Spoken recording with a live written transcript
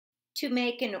To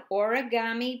make an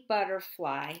origami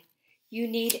butterfly, you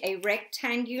need a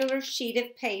rectangular sheet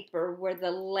of paper where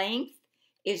the length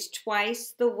is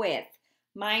twice the width.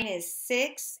 Mine is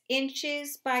 6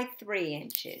 inches by 3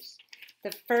 inches.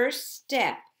 The first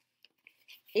step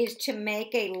is to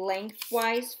make a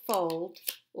lengthwise fold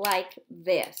like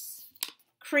this.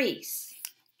 Crease.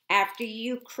 After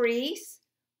you crease,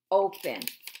 open.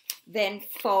 Then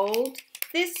fold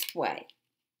this way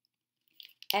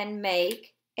and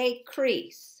make a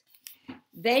crease.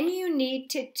 Then you need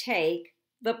to take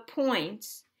the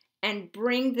points and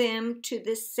bring them to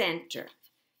the center.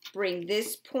 Bring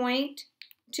this point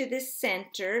to the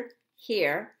center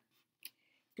here.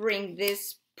 Bring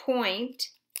this point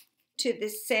to the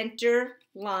center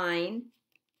line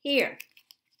here.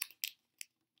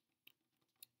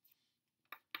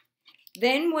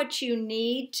 Then what you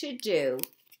need to do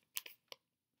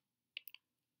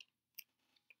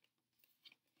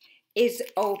is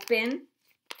open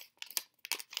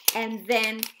and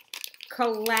then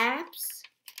collapse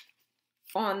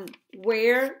on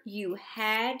where you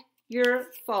had your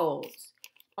folds.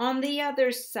 On the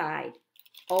other side,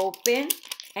 open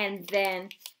and then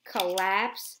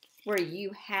collapse where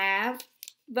you have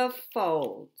the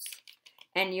folds.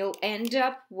 And you'll end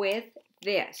up with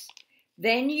this.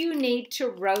 Then you need to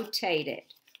rotate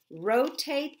it.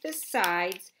 Rotate the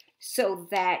sides so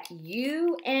that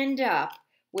you end up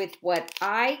with what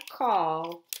I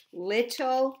call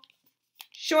little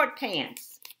short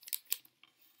pants.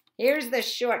 Here's the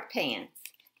short pants.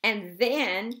 And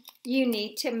then you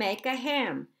need to make a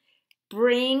hem.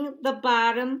 Bring the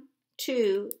bottom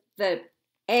to the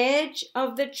edge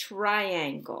of the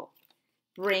triangle.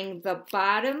 Bring the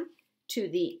bottom to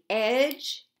the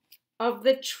edge of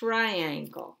the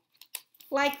triangle,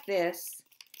 like this.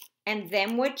 And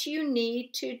then what you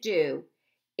need to do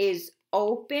is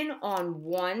open on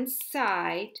one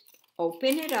side,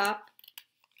 open it up,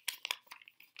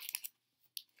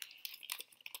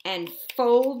 and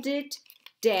fold it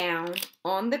down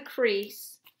on the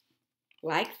crease,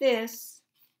 like this,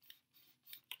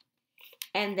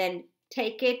 and then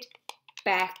take it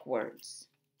backwards.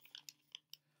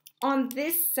 On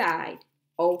this side,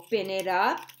 open it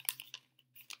up,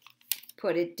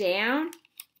 put it down,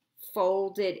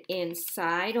 fold it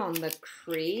inside on the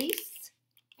crease,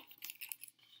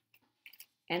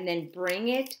 and then bring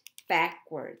it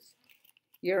backwards.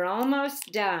 You're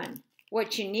almost done.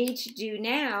 What you need to do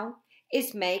now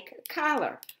is make a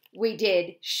collar. We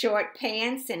did short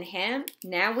pants and hem.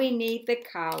 Now we need the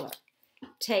collar.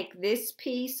 Take this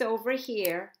piece over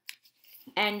here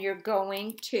and you're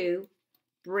going to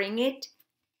bring it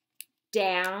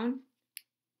down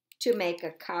to make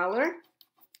a collar.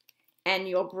 And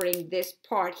you'll bring this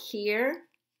part here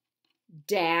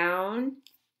down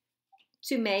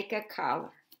to make a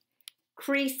collar.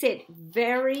 Crease it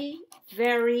very,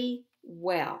 very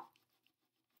well.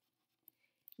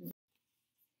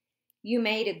 You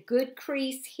made a good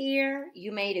crease here.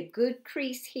 You made a good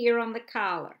crease here on the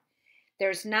collar.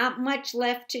 There's not much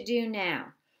left to do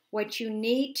now. What you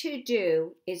need to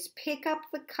do is pick up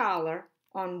the collar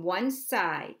on one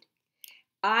side.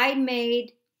 I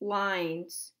made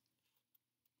lines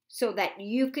so that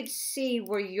you could see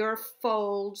where your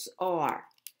folds are.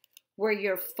 Where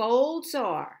your folds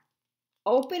are,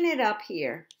 open it up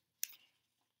here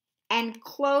and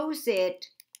close it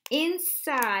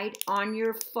inside on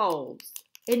your folds.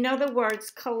 In other words,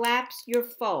 collapse your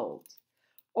folds.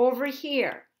 Over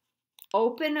here,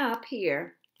 open up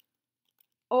here,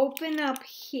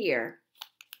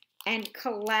 and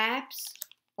collapse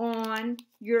on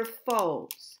your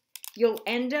folds. You'll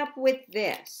end up with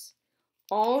this.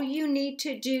 All you need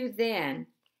to do then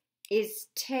is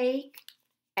take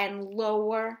and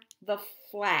lower the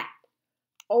flap.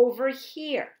 Over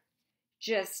here,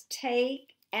 just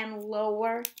take and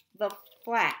lower the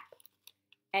flap,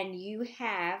 and you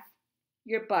have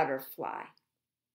your butterfly.